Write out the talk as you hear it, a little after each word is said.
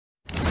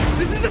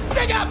This is a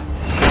sting-up!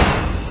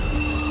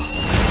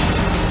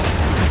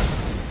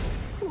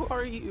 Who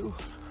are you?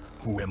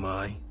 Who am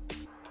I?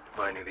 If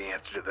I knew the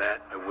answer to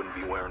that, I wouldn't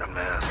be wearing a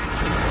mask.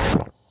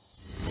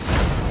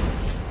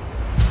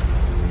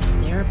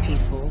 There are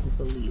people who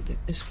believe that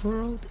this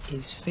world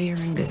is fair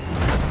and good.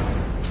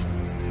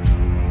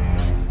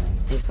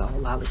 It's all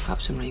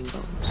lollipops and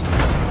rainbows.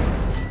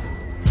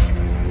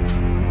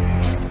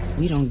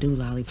 We don't do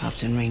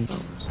lollipops and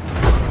rainbows.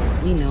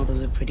 We know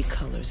those are pretty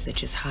colors that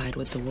just hide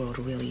what the world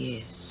really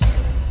is.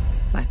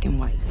 Black and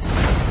white.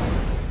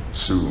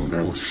 Soon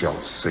thou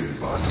shalt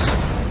save us,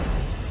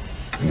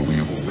 and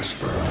we will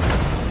whisper,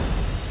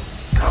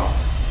 "Come."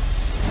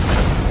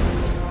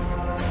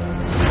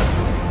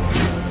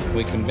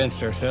 We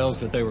convinced ourselves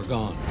that they were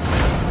gone,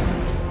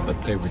 but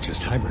they were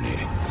just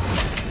hibernating.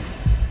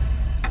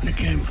 And it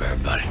came for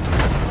everybody.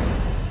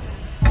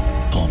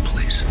 All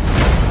please.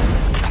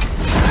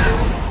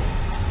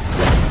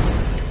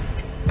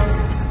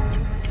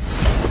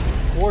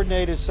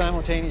 Coordinated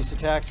simultaneous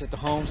attacks at the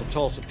homes of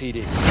Tulsa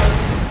PD.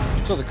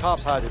 So the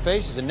cops hide their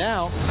faces, and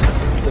now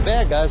the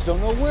bad guys don't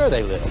know where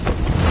they live.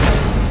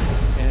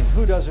 And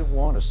who doesn't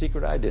want a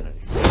secret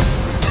identity?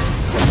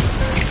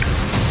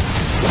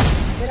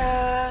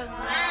 Ta-da!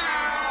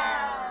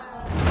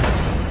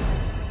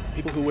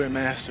 People who wear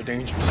masks are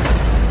dangerous.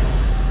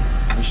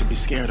 We should be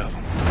scared of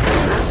them.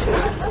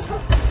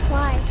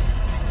 Why?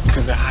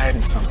 Because they're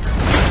hiding something.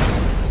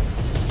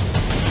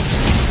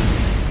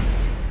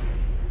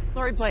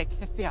 Lori Blake,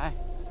 FBI.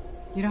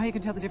 You know how you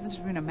can tell the difference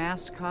between a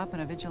masked cop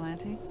and a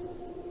vigilante?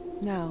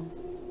 No.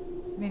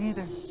 Me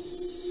neither.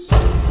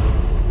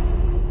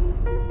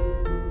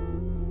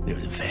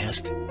 There's a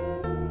vast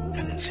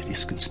and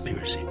insidious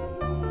conspiracy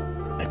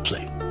at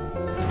play.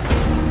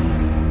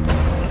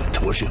 If I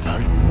told you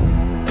about it,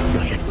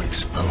 your head would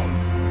explode.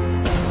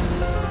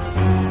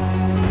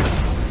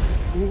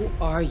 Who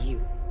are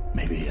you?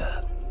 Maybe,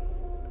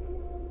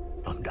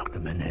 I'm Dr.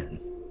 Manhattan.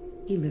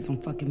 He lives on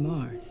fucking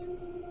Mars.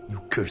 You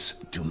curse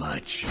too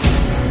much.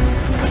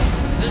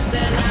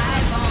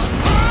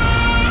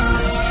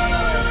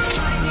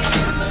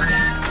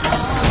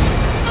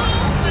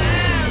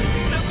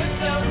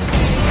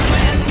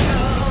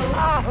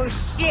 Oh,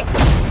 shit!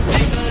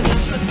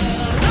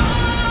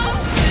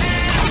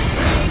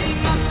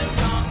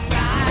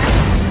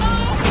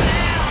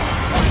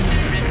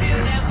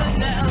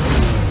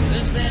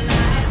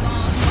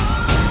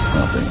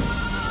 Nothing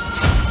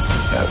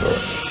ever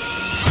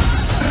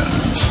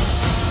ends.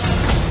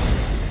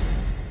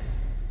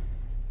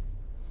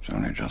 It's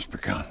only just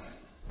begun.